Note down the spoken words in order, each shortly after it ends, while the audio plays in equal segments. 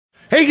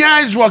Hey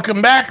guys,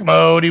 welcome back.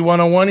 Modii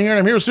 101 here, and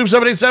I'm here with Soup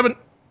 787.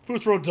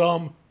 Food's real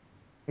dumb.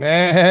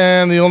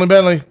 And the only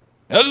Bentley.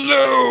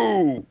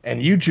 Hello!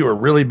 And you two are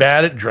really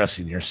bad at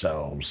dressing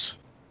yourselves.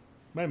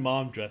 My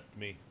mom dressed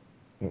me.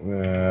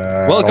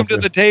 Welcome to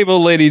the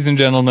table, ladies and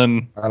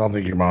gentlemen. I don't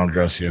think your mom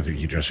dressed you. I think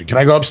you dressed you. Can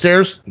I go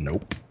upstairs?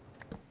 Nope.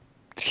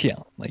 Yeah,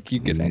 like you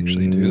could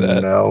actually do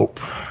that. Nope.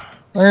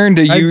 Learn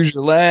to use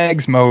your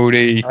legs,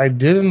 Modii. I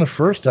did in the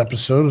first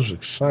episode. It was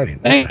exciting.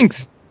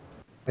 Thanks.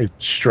 I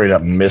straight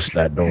up missed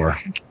that door.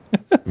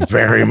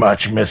 Very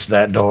much missed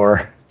that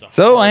door.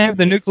 So I have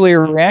the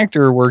nuclear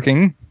reactor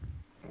working.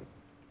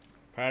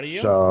 Proud of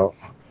you. So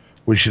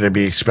we should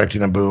be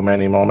expecting a boom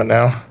any moment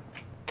now.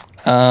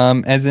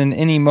 As in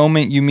any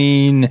moment, you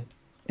mean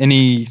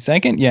any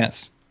second?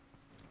 Yes.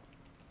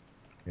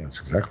 Yeah, that's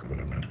exactly what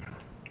I meant.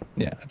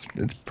 Yeah,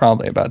 it's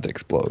probably about to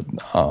explode.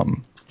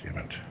 Damn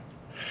it.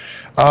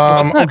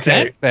 Well, it's not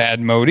okay. that bad,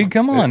 Modii.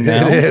 Come on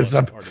now. It is.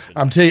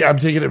 I'm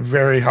taking it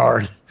very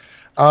hard.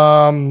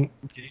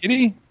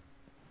 Kitty?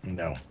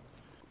 No.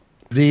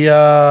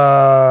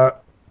 The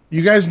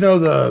you guys know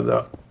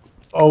the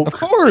oak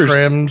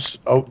trims,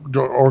 oak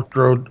drawer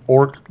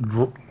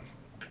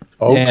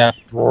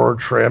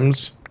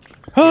trims.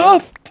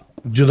 Huff!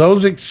 Do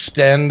those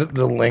extend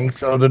the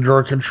length of the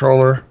drawer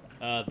controller?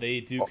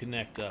 They do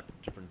connect up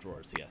different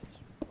drawers, yes.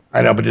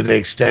 I know, but do they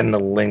extend the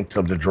length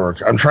of the drawer?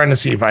 I'm trying to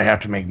see if I have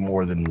to make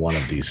more than one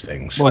of these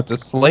things. What, the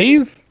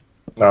slave?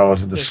 No,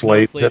 is it the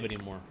slave? No slave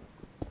anymore.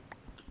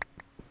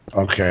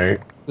 Okay.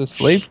 The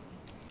slave?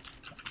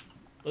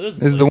 Well,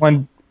 Is the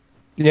one...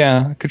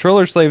 Yeah,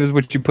 controller slave is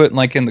what you put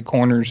like in the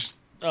corners.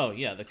 Oh,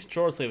 yeah, the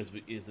controller slave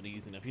isn't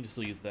easy enough. You can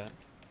still use that.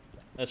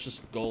 That's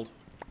just gold.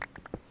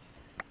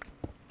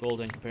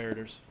 Gold and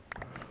comparators.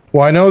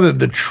 Well, I know that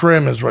the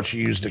trim is what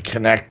you use to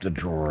connect the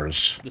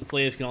drawers. The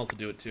slaves can also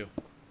do it too.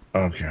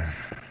 Okay.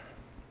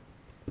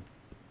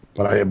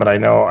 But I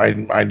know I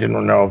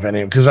didn't know if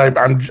any, because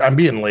I'm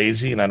being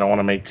lazy and I don't want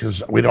to make,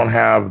 because we don't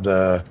have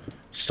the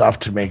stuff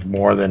to make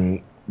more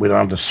than, we don't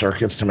have the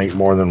circuits to make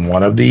more than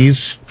one of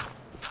these,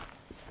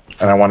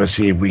 and I want to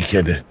see if we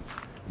could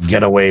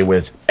get away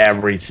with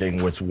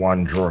everything with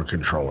one drawer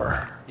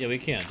controller. Yeah, we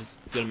can. Just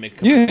gotta make a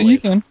couple Yeah, slaves. you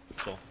can.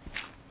 Cool.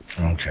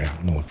 Okay,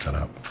 I'm gonna look that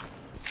up.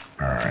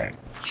 All right,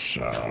 so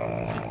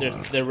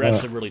They're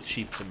actually really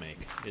cheap to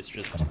make. It's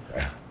just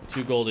okay.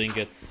 2 gold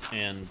ingots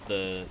and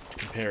the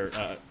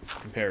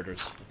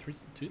comparators.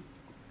 Two?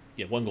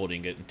 Yeah, 1 gold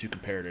ingot and 2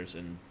 comparators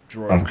and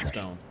drawers of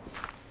stone.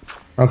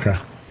 Okay.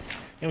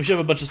 And we should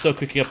have a bunch of stuff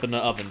cooking up in the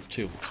ovens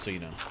too, so you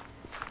know.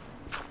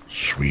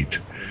 Sweet.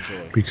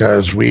 Enjoy.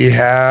 Because we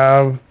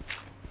have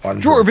one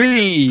Drawer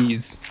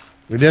bees!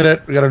 We did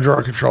it. We got a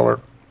drawer controller.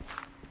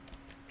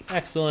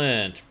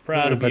 Excellent.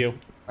 Proud of you.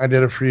 I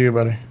did it for you,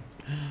 buddy.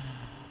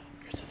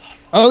 You're so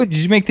thoughtful. Oh, did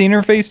you make the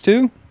interface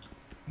too?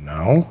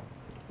 No.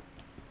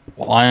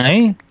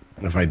 Why?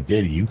 And if I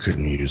did, you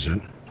couldn't use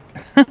it.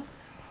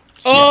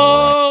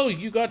 Oh,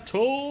 you got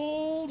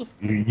told.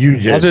 You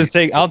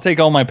did. I'll take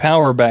all my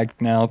power back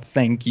now.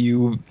 Thank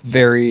you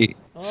very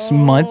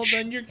much.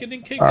 Then you're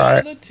getting kicked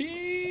out of the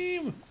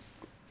team.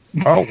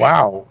 Oh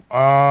wow.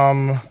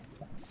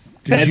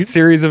 That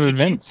series of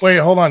events. Wait,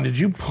 hold on. Did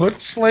you put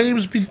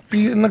slaves be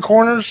in the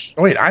corners?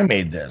 Oh, wait, I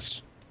made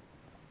this.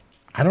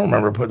 I don't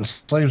remember putting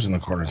slaves in the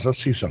corners. Let's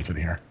see something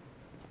here.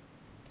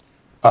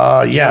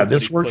 Yeah,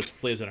 this works. Put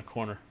slaves in a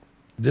corner.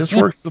 This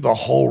works through the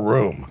whole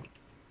room.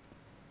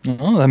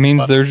 Oh, that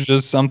means there's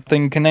just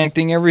something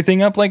connecting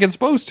everything up like it's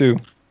supposed to.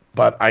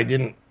 But I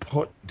didn't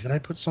put. Did I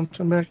put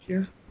something back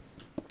here?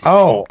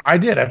 Oh, I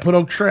did. I put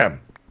oak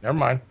trim. Never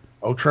mind.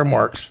 Oak trim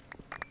works.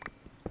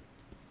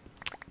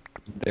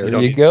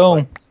 There you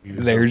go.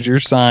 There's your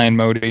sign,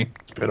 Modii.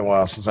 It's been a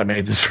while since I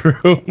made this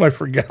room. I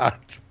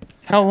forgot.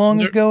 How long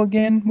ago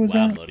again was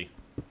that? Modii.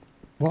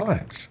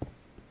 What?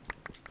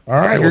 All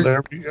right. Well,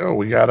 there we go.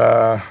 We got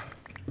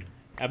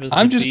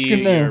I'm just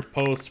your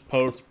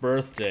post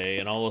birthday,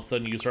 and all of a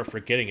sudden you start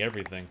forgetting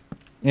everything.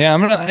 Yeah,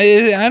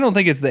 I don't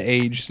think it's the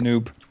age,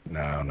 Snoop.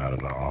 No, not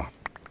at all.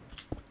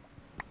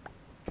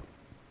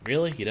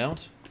 Really? You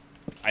don't?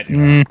 I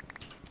do.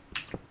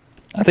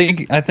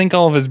 I think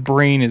all of his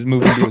brain is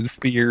moving to his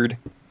beard.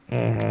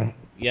 Mm-hmm.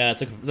 Yeah,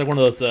 it's like one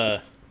of those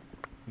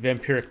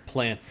vampiric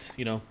plants,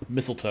 you know,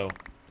 mistletoe.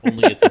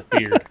 Only it's a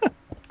beard.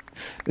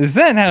 Is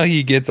that how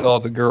he gets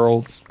all the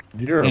girls?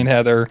 And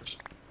Heather.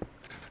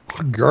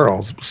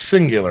 Girls,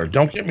 singular.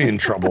 Don't get me in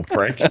trouble,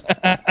 Frank.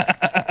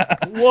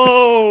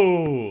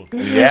 Whoa!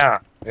 Yeah.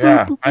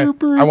 I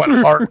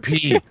went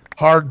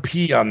hard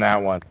P on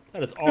that one.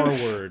 That is our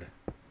word.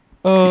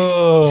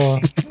 Oh.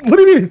 What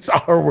do you mean it's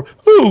our word?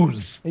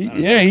 Whose?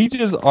 He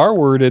just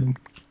R-worded.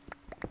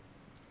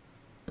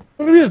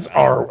 What do you mean it's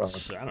our word?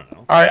 I don't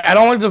know. All right, I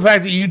don't like the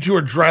fact that you two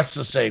are dressed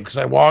the same, because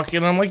I walk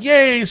in and I'm like,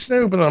 yay,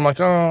 Snoop, and then I'm like,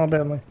 oh,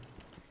 Bentley.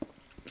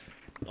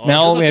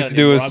 Now all we have to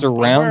do is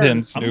surround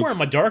him, Snoop. I'm wearing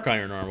my dark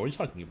iron armor. What are you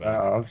talking about?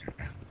 Oh,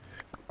 okay.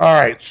 All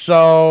right,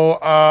 so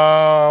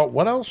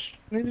what else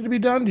needed to be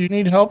done? Do you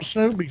need help,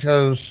 Snoop?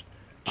 Because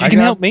you can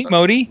help me,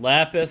 Modii.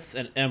 Lapis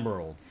and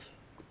emeralds.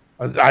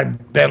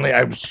 Bentley,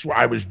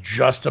 I was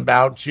just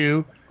about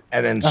to,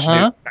 and then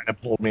Snoop kind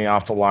of pulled me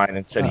off the line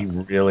and said he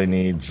really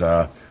needs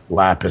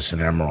lapis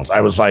and emeralds.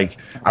 I was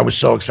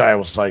so excited. I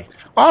was like,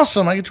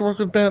 awesome, I get to work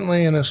with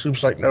Bentley. And then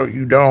Snoop's like, no,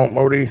 you don't,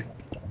 Modii.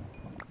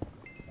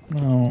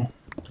 No.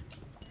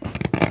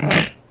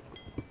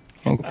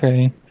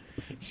 Okay.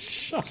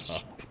 Shut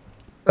up.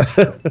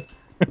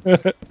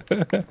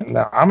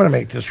 Now, I'm going to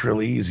make this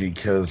really easy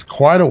because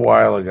quite a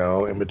while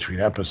ago, in between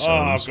episodes...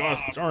 Oh, gosh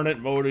darn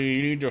it, Modii.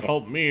 You need to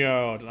help me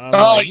out.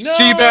 You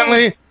see,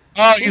 Bentley?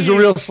 Oh, he's a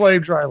real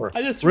slave driver.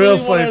 I just really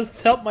want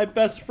to help my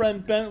best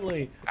friend,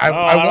 Bentley. I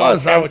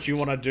don't know what you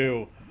want to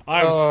do.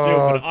 I'm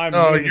stupid. I'm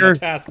the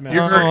taskmaster.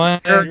 You're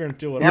going to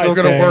do it. You're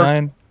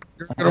going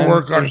to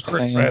work on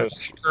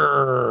Christmas.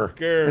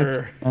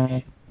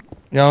 Grr.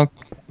 Y'all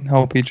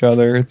help each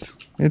other. It's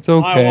okay.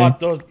 I want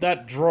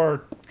that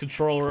drawer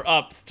controller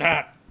up,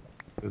 stat.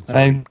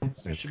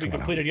 It should be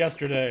completed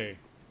yesterday.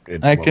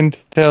 I can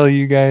tell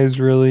you guys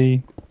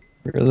really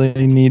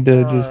need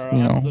to just,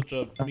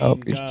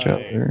 help each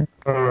other.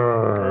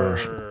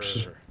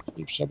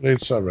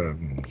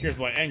 787. Here's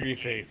my angry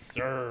face,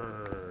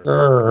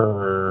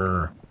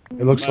 sir.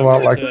 It looks a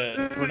lot like...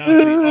 Pronounce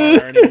the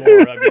R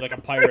anymore. I'd be like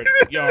a pirate.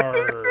 Yar.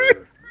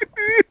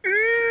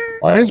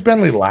 Why is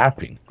Bentley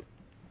laughing?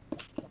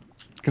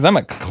 Because I'm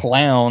a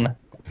clown.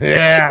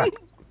 Yeah.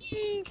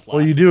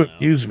 Well, you do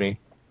accuse me.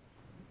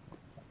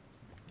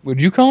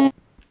 Would you call me?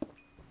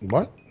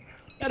 What?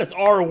 That is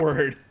R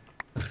word.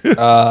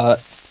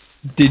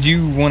 Did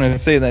you want to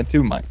say that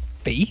to my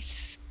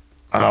face?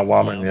 While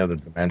I'm in the other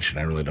dimension,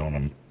 I really don't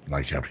have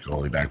to go all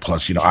the way back.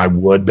 Plus, I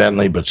would,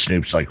 Bentley, but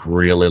Snoop's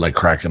really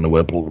cracking the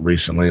whip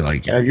recently.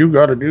 Yeah, you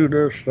got to do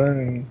this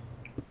thing.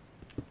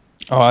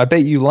 Oh, I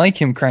bet you like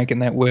him cranking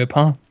that whip,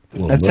 huh?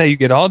 That's how you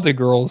get all the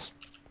girls.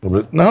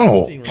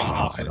 No.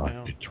 I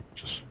don't get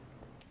torches.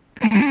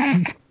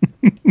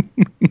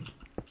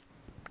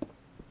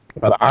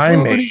 But I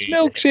made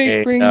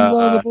milkshake brings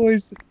all the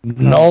boys.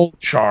 Null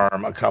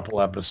charm a couple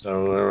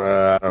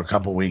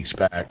weeks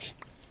back.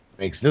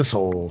 Makes this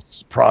whole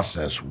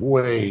process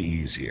way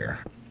easier.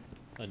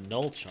 A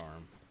null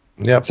charm.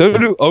 Yep. So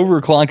do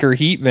overclocker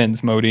heat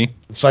vents, Modii.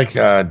 It's like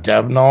a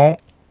dev null.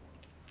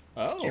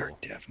 Oh. You're a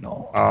dev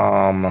null.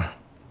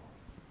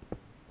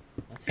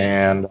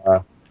 And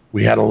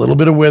we had a little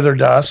bit of wither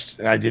dust,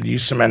 and I did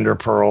use some ender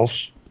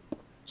pearls.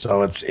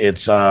 So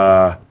it's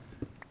a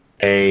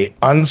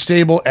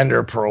unstable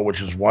ender pearl,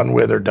 which is one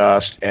wither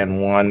dust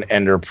and one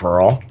ender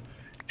pearl,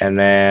 and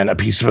then a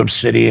piece of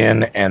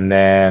obsidian, and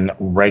then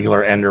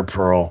regular ender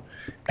pearl.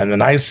 And the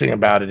nice thing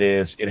about it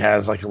is it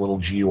has like a little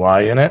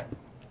GUI in it.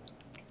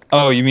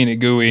 Oh, you mean a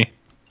GUI?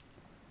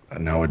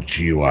 No, a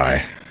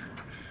GUI.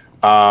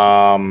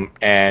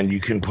 And you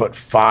can put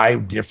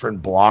 5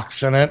 different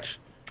blocks in it,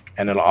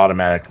 and it'll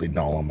automatically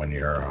null them when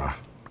you're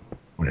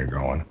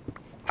going.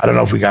 I don't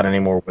know if we got any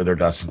more wither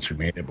dust since we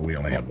made it, but we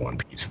only had one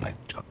piece, and I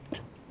took it.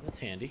 That's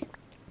handy.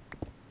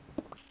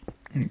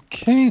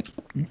 Okay.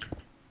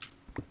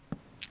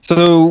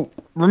 So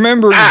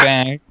remember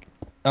back.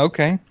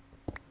 Okay.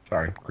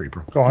 Sorry,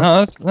 creeper. Go on.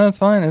 No, that's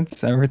fine.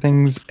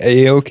 Everything's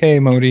a-okay,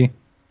 Modii.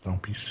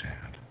 Don't be sad.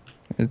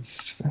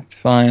 It's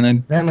fine.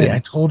 Bentley, I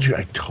told you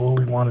I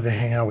totally wanted to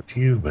hang out with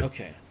you, but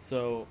okay.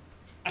 So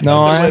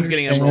I'm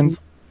getting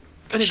emeralds.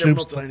 I need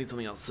emeralds, and I need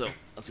something else. So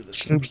let's do this.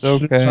 Snoop's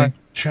okay.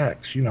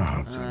 Checks, you know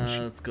how things.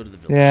 Let's go to the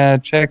village. Yeah,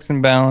 checks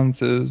and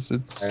balances.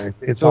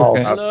 It's all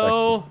okay. about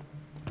Hello,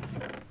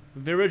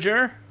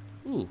 villager.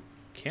 Ooh,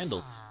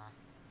 candles.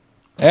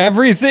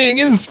 Everything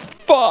is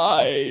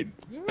fine.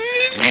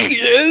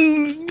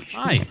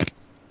 Hi.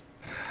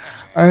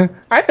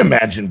 I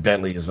imagine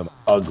Bentley is an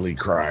ugly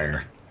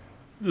crier.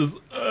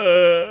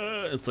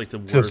 It's like the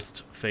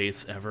worst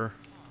face ever.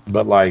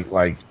 But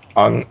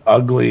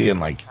ugly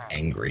and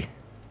angry.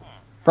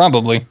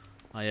 Probably.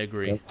 I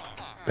agree.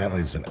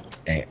 Bentley's an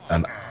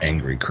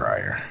angry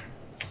crier.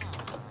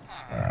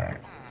 All right.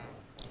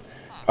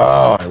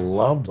 Oh, I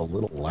love the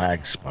little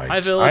lag spikes. Hi,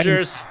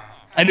 villagers.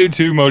 I do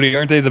too, Modii.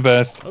 Aren't they the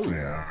best? Oh.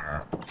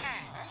 Yeah.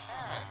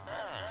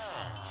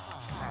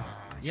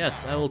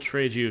 Yes, I will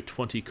trade you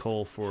 20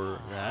 coal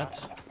for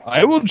that.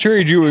 I will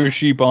trade you a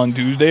sheep on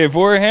Tuesday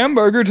for a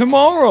hamburger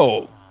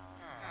tomorrow.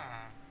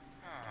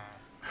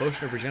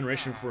 Potion of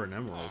regeneration for an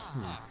emerald.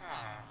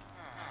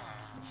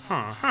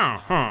 That's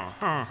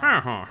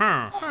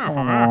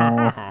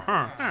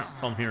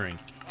all I'm hearing.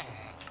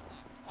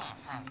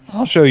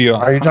 I'll show you.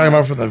 Are you talking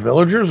about from the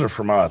villagers or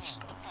from us?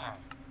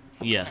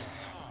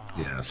 Yes.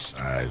 Yes,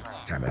 I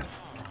kind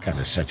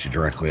of set you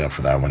directly up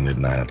for that one,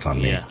 didn't I? It's on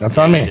me. Yeah. That's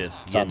on me. You did.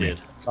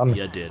 It's on me.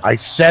 You did. I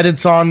said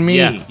it's on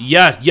me.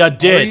 Yeah, you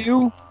did.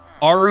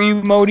 Are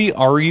you, Modii?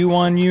 Are you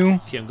on you?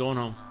 Okay, I'm going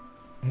home.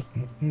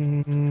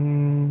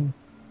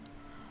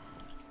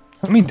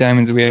 How many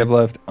diamonds do we have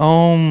left?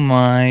 Oh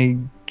my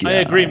god. I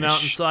agree,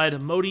 Mountainside.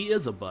 Modii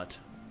is a butt.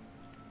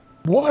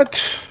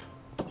 What?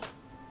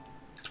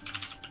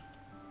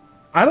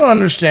 I don't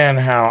understand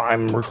how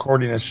I'm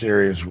recording a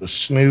series with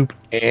Snoop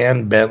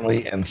and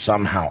Bentley, and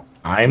somehow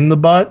I'm the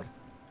butt.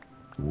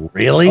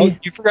 Really? Oh,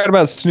 you forgot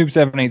about Snoop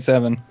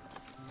 787.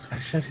 I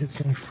said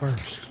his name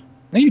first.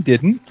 No, you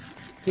didn't.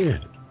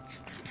 Did.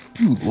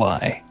 You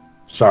lie.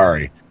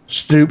 Sorry.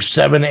 Snoop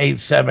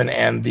 787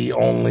 and the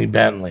only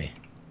Bentley.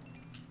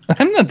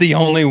 I'm not the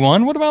only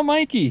one. What about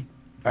Mikey?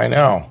 I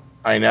know.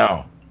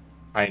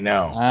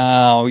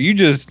 Wow, you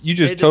just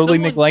totally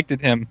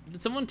neglected him.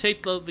 Did someone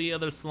take the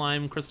other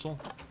slime crystal?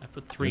 I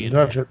put 3 in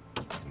Touch here.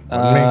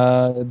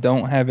 it.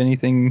 Don't have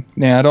anything.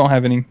 Yeah, I don't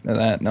have any of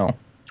that. No.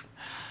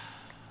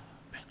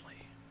 Bentley.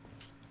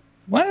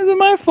 Why is it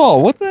my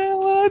fault? What the hell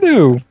did I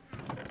do?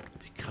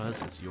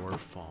 Because it's your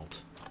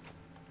fault.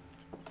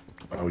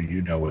 Oh,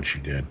 you know what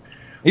you did.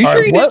 Are you All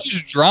sure right, you what- didn't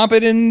just drop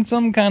it in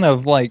some kind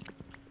of like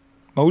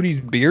Modie's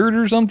beard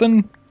or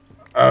something?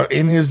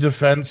 In his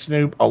defense,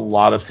 Snoop, a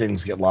lot of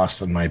things get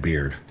lost in my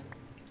beard.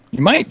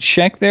 You might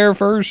check there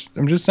first.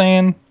 I'm just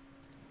saying.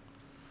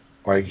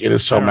 Like, it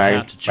is so I don't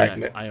have to check.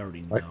 magnet. I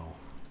already like- know.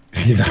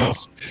 He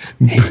knows.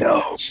 He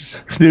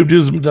knows. Snoop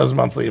does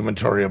monthly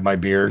inventory of my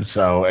beard,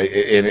 so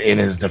in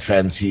his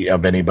defense,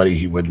 of anybody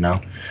he would know.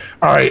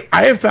 All right,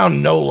 I have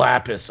found no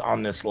lapis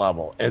on this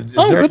level.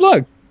 Good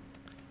luck.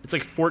 It's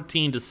like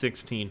 14 to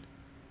 16.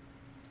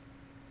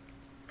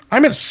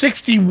 I'm at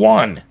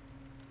 61.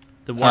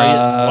 Then why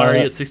are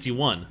you at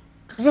 61?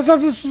 Because I thought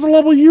this was the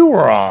level you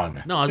were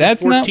on. No, I was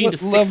That's at not 14 what to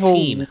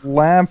 16. level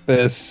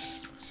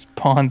lapis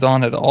spawns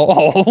on at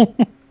all.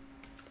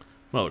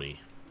 Modi.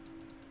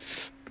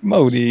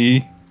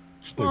 Modi.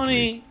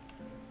 Modi.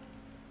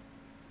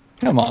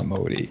 Come on,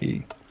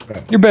 Modi.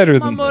 You're better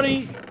Come than on, Modi.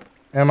 this.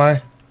 Am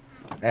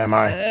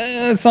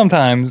I?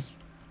 Sometimes.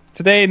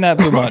 Today, not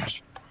too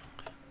much.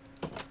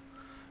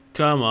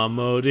 Come on,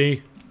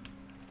 Modi.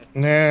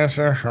 Yes,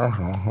 sir.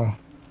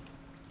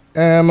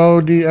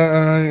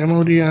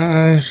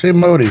 M-O-D-I. Say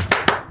Modi.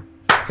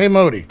 Hey,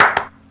 Modi.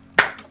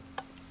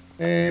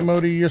 Hey,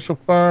 Modi, you're so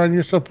fun.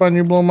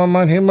 You blow my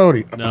mind. Hey,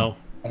 Modi. No.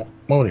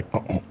 Modi.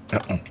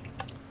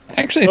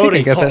 Actually, I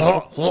think I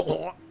got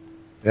that.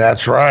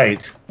 That's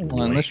right. Hold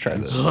on, let's try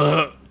this.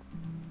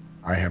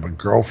 I have a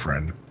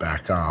girlfriend.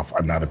 Back off.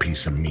 I'm not a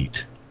piece of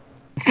meat.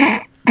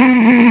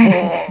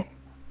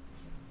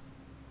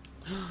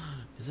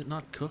 Is it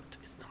not cooked?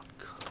 It's not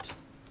cooked.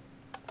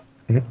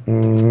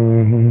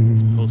 Mm-mm.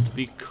 It's supposed to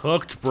be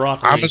cooked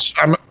broccoli.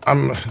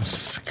 I'm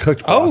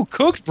cooked. Oh,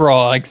 cooked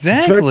bra,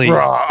 exactly. Cooked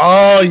raw.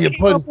 Oh, Just you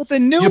came up put with a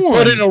new you one.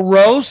 put in a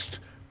roast,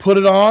 put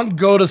it on,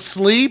 go to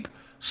sleep.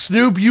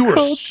 Snoop, you were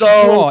Cooked so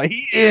raw.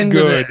 He is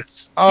into good.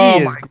 this. Oh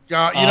He my is-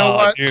 god! You know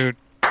what? dude?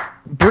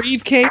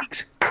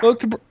 Briefcakes,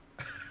 cooked.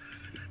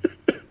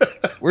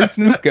 Where'd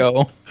Snoop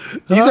go?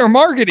 He's our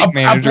marketing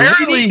manager. We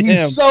Apparently, need he's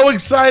him. so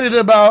excited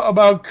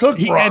about cooked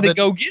He raw had to that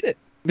go get it.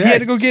 He Yeah, had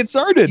to go get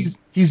started.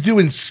 he's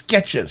doing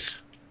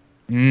sketches,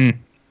 Mm.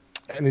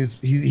 and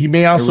he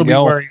may also we be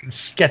go. wearing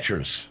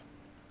Skechers.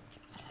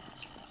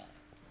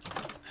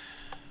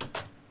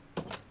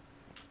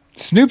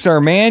 Snoop's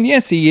our man.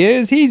 Yes, he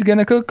is. He's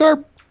gonna cook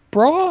our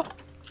bra.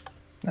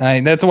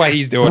 That's why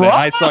he's doing it.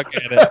 I suck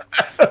at it.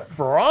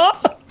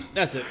 Bruh.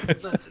 That's it.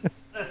 That's it.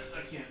 I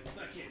can't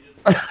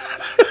just. I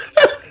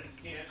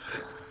just can't.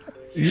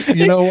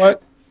 You know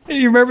what? Hey,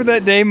 you remember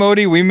that day,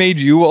 Modi? We made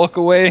you walk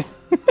away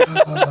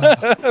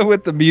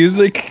with the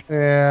music.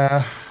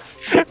 Yeah.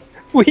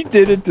 We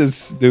did it to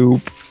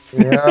Snoop.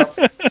 Yeah.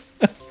 I need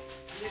to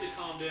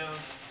calm down.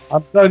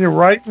 I'm telling you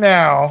right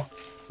now,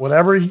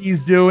 whatever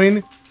he's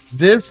doing,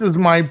 this is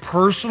my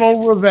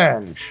personal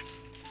revenge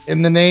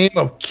in the name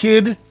of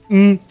Kid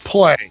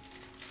Play.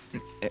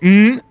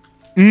 Mm.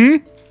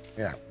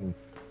 Yeah.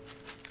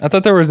 I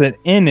thought there was an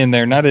N in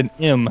there, not an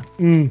M.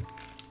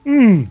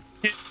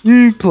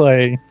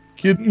 Play.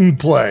 Kid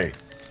Play.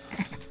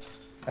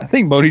 I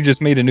think Modi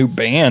just made a new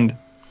band.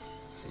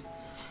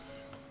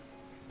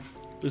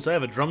 At least I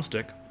have a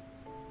drumstick.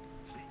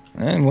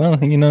 And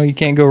well, you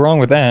can't go wrong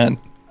with that.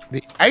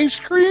 The ice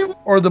cream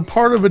or the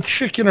part of a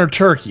chicken or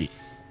turkey?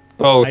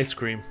 Both. Ice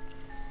cream.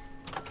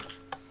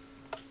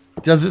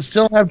 Does it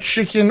still have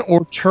chicken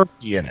or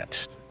turkey in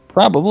it?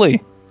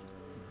 Probably.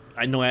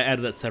 I know I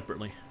added that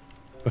separately.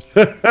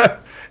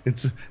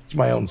 It's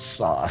my own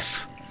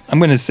sauce. I'm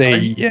gonna say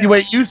yes.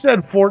 Wait, you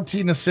said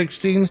 14 to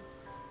 16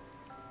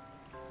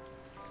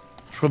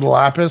 for the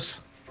lapis?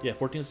 Yeah,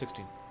 14 to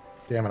 16.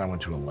 Damn it, I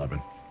went to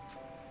 11.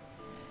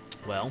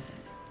 Well,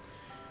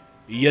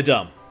 you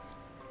dumb.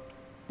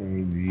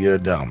 You're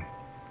dumb.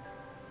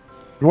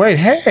 Wait,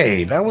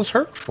 hey, that was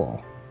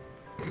hurtful.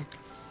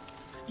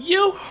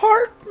 You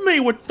hurt me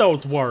with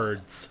those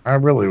words. I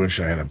really wish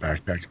I had a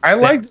backpack. I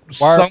like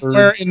Word.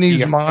 somewhere in these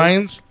Yeah.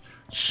 mines,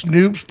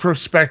 Snoop's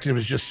perspective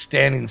is just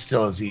standing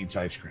still as he eats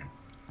ice cream.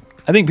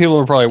 I think people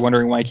are probably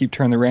wondering why I keep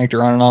turning the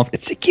reactor on and off.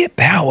 It's to get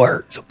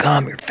power, so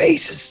calm your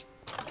faces.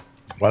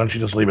 Why don't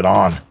you just leave it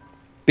on?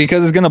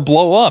 Because it's gonna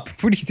blow up.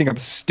 What do you think? I'm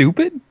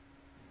stupid?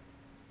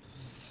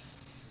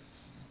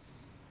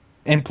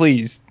 And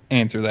please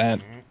answer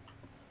that.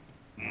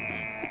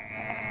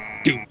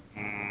 Dude.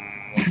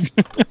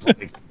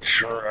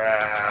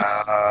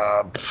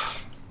 Trap.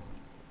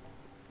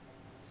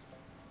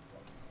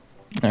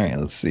 All right,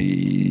 let's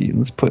see.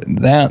 Let's put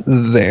that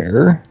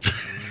there.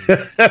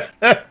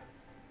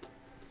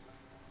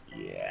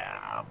 Yeah.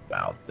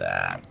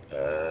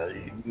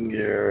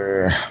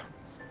 Yeah.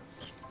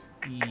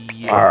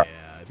 Yeah,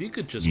 if you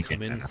could just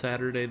come in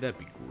Saturday, that'd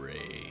be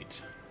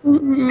great. All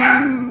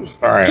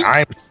right,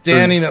 I'm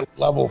standing at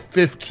level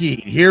 15.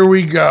 Here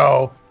we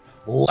go.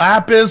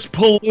 Lapis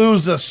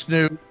Palooza,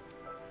 Snoop.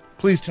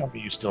 Please tell me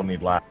you still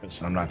need Lapis,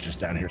 and I'm not just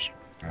down here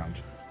around.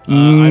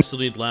 I still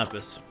need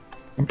Lapis.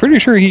 I'm pretty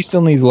sure he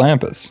still needs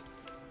Lapis.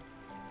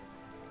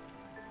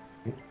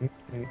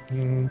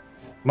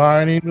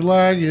 Mining the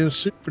lag is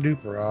super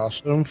duper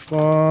awesome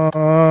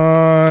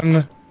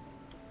fun.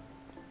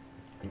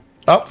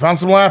 Oh, found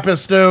some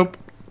Lapis, Snoop.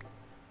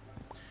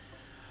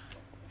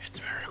 It's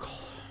a miracle.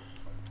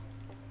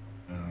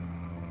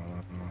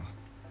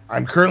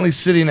 I'm currently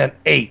sitting at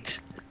 8.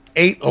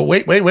 8. Oh,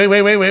 wait.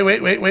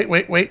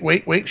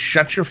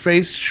 Shut your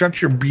face.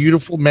 Shut your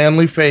beautiful,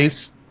 manly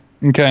face.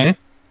 Okay.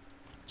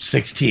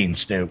 16,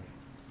 Snoop.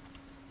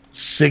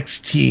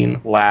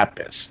 16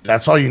 Lapis.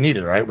 That's all you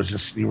needed, right?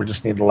 You were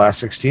just need the last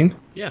 16?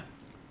 Yeah. I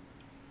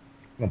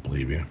don't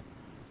believe you.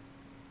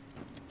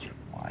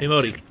 Hey,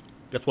 Modii.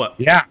 Guess what?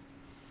 Yeah.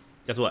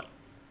 Guess what?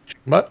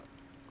 What?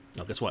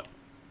 No, guess what?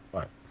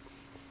 What?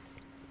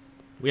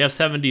 We have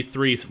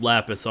 73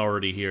 Lapis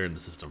already here in the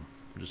system.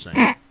 I'm just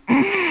saying.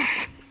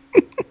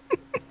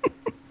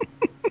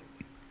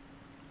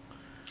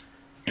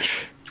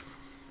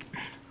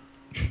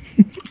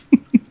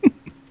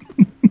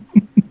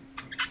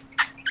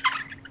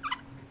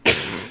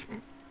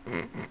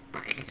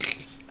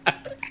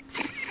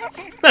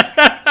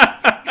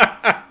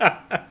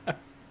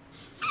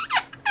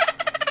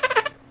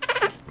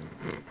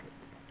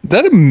 Is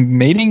that a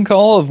mating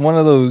call of one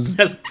of those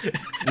Yes.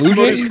 Blue Jays?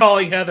 Modi's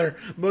calling Heather.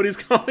 Modi's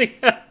calling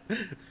Heather.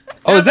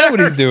 Oh, is that what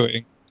he's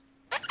doing?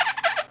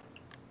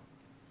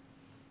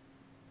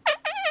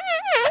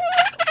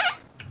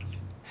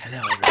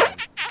 Hello, everyone.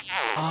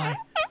 I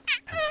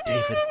am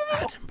David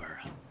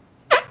Attenborough.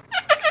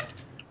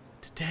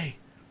 Today,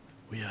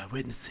 we are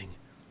witnessing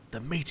the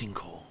mating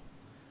call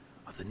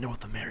of the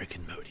North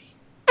American Modii.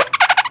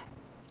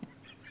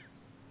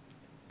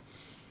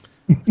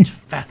 Such a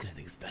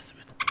fascinating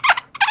specimen.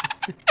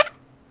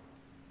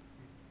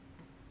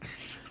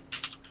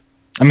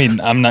 I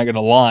mean, I'm not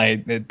gonna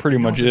lie. It pretty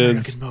much North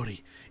is. American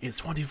Modii is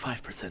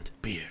 25%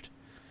 beard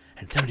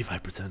and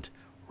 75%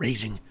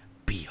 raging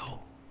beehole.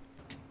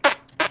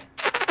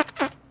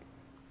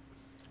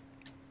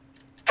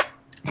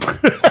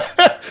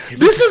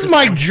 This is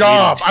my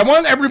job. I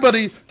want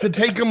everybody to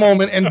take a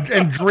moment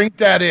and drink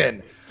that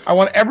in. I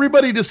want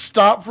everybody to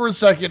stop for a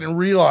second and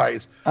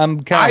realize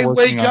I'm kind I of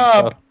wake working on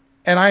up stuff.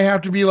 and I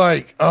have to be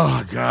like,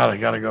 oh God, I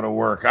gotta go to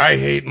work. I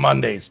hate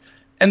Mondays.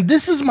 And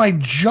this is my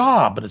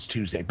job, but it's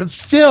Tuesday. But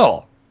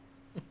still.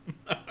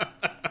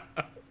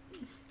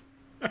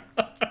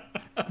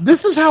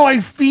 This is how I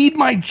feed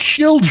my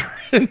children.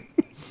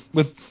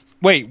 With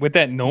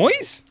that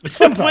noise?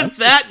 With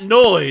that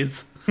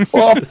noise.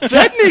 Well,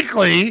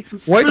 technically,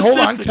 wait, hold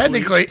on. Specifically.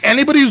 Technically,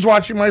 anybody who's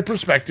watching my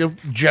perspective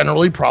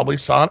generally probably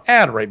saw an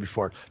ad right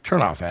before.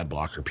 Turn off ad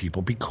blocker,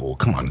 people. Be cool.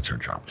 Come on, it's our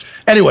job.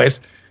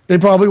 Anyways, they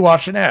probably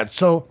watched an ad.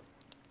 So,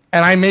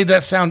 and I made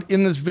that sound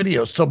in this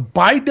video. So,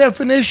 by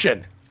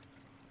definition,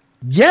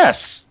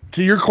 yes,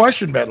 to your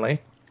question,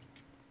 Bentley,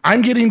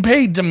 I'm getting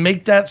paid to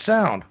make that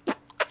sound.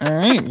 All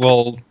right.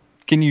 Well,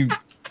 can you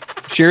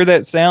share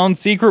that sound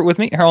secret with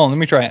me? Hold on, let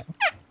me try it.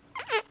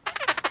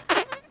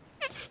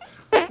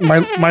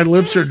 My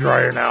lips are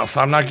drier now, so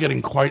I'm not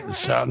getting quite the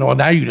sound. No,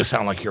 now you just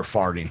sound like you're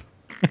farting.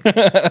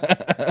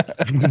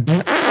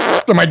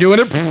 Am I doing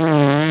it?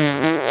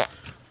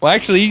 Well,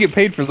 actually, you get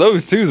paid for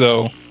those too,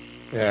 though.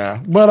 Yeah,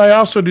 but I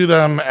also do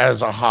them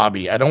as a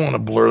hobby. I don't want to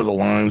blur the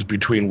lines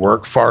between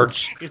work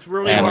farts. It's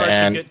really And- hard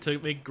and- to get to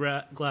make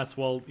glass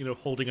while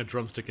holding a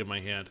drumstick in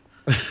my hand.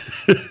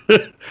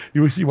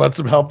 You want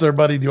some help there,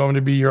 buddy? Do you want me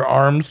to be your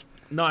arms?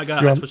 No,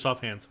 I switched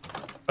off hands.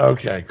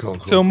 Okay, cool.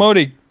 So,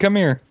 Modii, come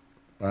here.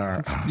 All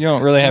right. You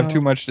don't really have too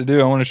much to do.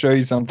 I want to show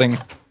you something.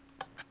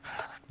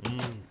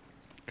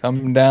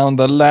 Come down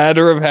the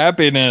ladder of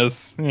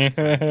happiness.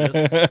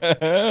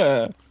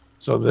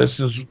 So this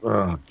is,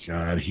 oh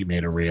God, he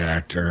made a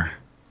reactor.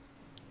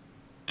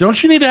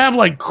 Don't you need to have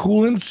like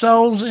coolant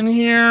cells in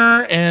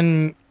here?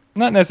 And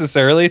Not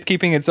necessarily. It's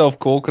keeping itself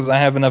cool because I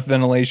have enough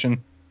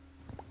ventilation.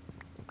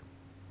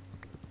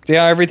 See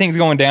how everything's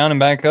going down and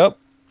back up?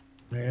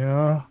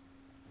 yeah,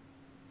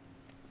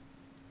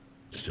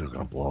 still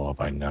gonna blow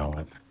up. I know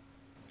it.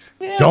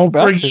 Yeah, Don't it's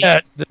about to.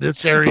 forget that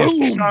this area is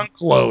Boom.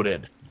 chunk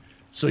loaded.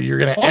 So you're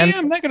gonna Oh, end. yeah,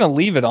 I'm not going to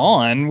leave it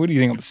on. What do you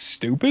think? I'm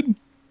stupid? Do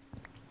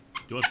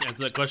you want to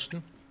answer that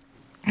question?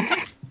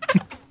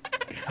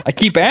 I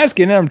keep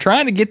asking and I'm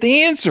trying to get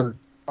the answer.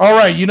 All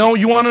right, you want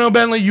to know,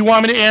 Bentley? You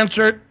want me to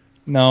answer it?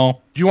 No.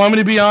 Do you want me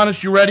to be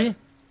honest? You ready?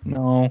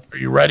 No. Are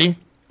you ready?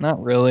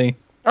 Not really.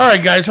 All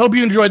right, guys. Hope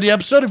you enjoyed the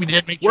episode. If you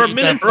did, make sure We're a you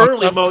minute hit that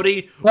early, thumbs up.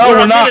 Modii. No, we're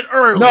a not. minute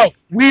early. No,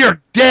 we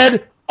are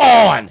dead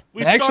on.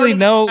 We Actually, started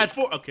no. At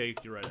 4. Okay,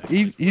 you're right.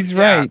 Actually. He's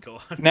Yeah. right. Go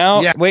on.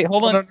 Now, Yeah. wait,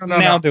 hold on. No,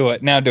 now no. do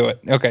it. Now do it.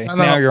 Okay, No,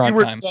 now you're we on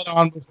were time. dead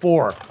on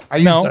before. I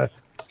used No.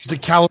 the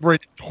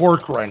calibrated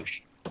torque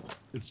wrench.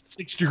 It's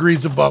 6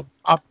 degrees above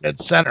up dead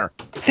center.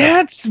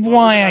 That's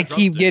why I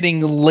keep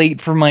getting late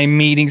for my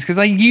meetings, because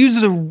I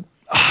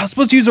was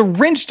supposed to use a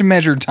wrench to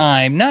measure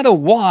time, not a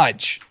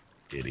watch.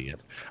 Idiot.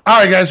 All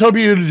right, guys. Hope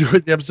you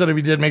enjoyed the episode. If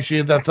you did, make sure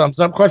you hit that thumbs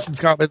up. Questions,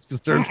 comments,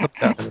 concerns, put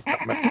down in the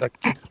comment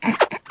section.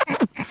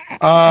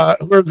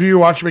 Whoever you're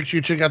watching, make sure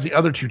you check out the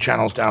other 2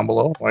 channels down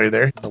below. While you're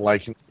there, hit the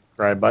like and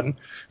subscribe button.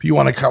 If you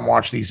want to come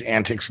watch these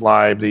antics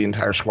live, the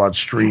entire squad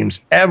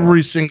streams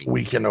every single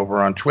weekend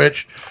over on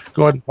Twitch.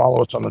 Go ahead and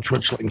follow us on the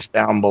Twitch links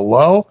down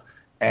below,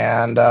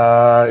 and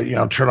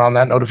turn on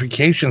that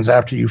notifications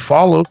after you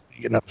follow.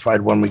 You get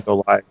notified when we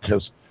go live,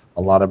 because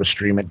a lot of us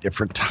stream at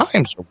different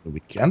times over the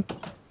weekend.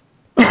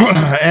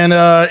 And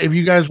if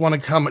you guys want to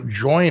come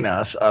join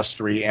us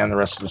 3 and the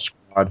rest of the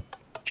squad,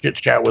 chit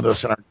chat with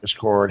us in our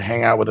Discord,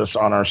 hang out with us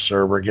on our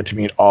server, get to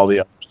meet all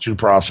the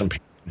super awesome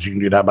people. You can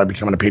do that by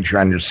becoming a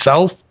Patreon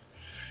yourself.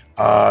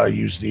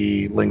 Use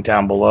the link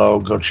down below.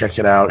 Go check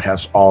it out. It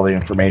has all the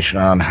information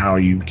on how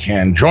you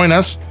can join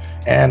us.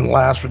 And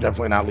last but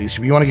definitely not least,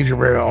 if you want to get your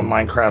very own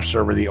Minecraft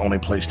server, the only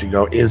place to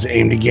go is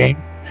Aim to Game.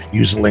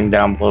 Use the link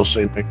down below so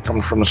it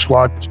comes from the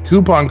squad.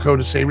 Coupon code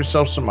to save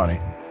yourself some money.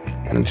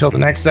 And until the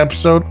next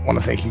episode, I want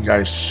to thank you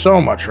guys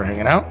so much for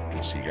hanging out.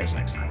 We'll see you guys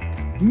next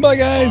time. Bye,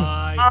 guys.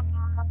 Bye.